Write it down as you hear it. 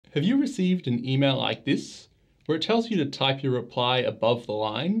Have you received an email like this, where it tells you to type your reply above the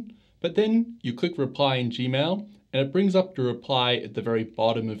line, but then you click reply in Gmail and it brings up your reply at the very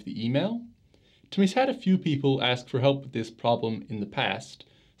bottom of the email? Timmy's had a few people ask for help with this problem in the past,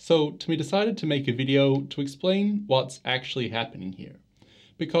 so Timmy decided to make a video to explain what's actually happening here,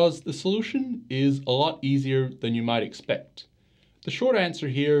 because the solution is a lot easier than you might expect. The short answer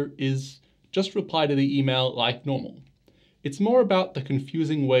here is just reply to the email like normal. It's more about the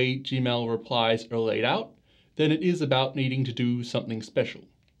confusing way Gmail replies are laid out than it is about needing to do something special.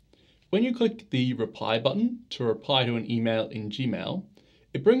 When you click the reply button to reply to an email in Gmail,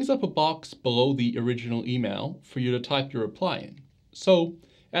 it brings up a box below the original email for you to type your reply in. So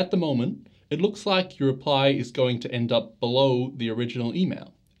at the moment, it looks like your reply is going to end up below the original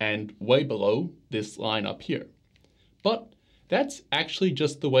email and way below this line up here. But that's actually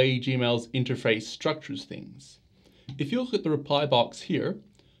just the way Gmail's interface structures things. If you look at the reply box here,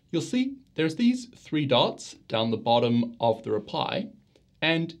 you'll see there's these three dots down the bottom of the reply,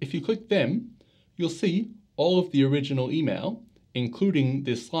 and if you click them, you'll see all of the original email, including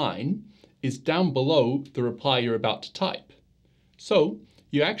this line, is down below the reply you're about to type. So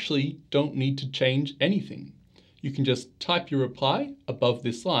you actually don't need to change anything. You can just type your reply above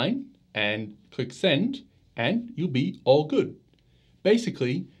this line and click send, and you'll be all good.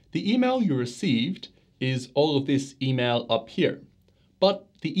 Basically, the email you received is all of this email up here, but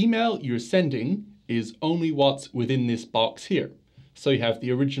the email you're sending is only what's within this box here. So you have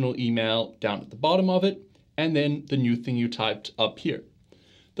the original email down at the bottom of it, and then the new thing you typed up here.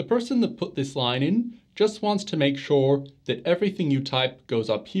 The person that put this line in just wants to make sure that everything you type goes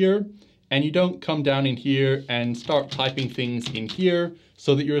up here, and you don't come down in here and start typing things in here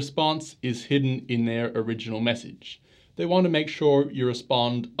so that your response is hidden in their original message. They want to make sure you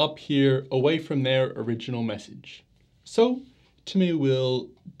respond up here away from their original message. So Timmy will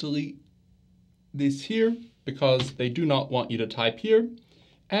delete this here because they do not want you to type here,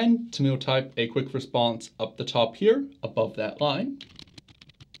 and Timmy will type a quick response up the top here above that line.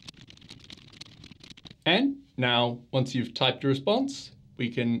 And now once you've typed your response, we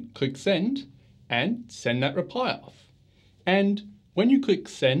can click send and send that reply off. And when you click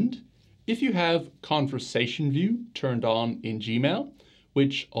send, if you have conversation view turned on in Gmail,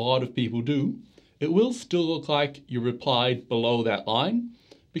 which a lot of people do, it will still look like you replied below that line,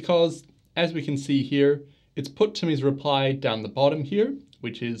 because as we can see here, it's put Timmy's reply down the bottom here,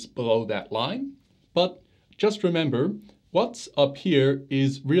 which is below that line. But just remember, what's up here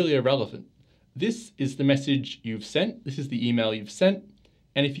is really irrelevant. This is the message you've sent, this is the email you've sent,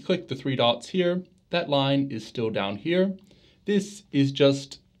 and if you click the three dots here, that line is still down here. This is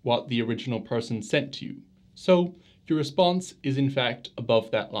just what the original person sent to you. So your response is in fact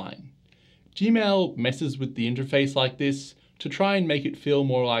above that line. Gmail messes with the interface like this to try and make it feel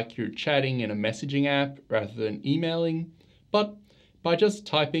more like you're chatting in a messaging app rather than emailing, but by just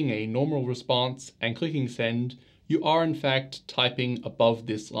typing a normal response and clicking send, you are in fact typing above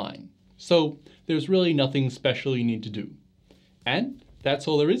this line. So there's really nothing special you need to do. And that's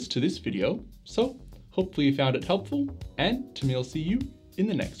all there is to this video, so hopefully you found it helpful, and Timmy will see you in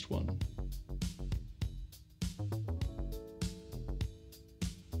the next one.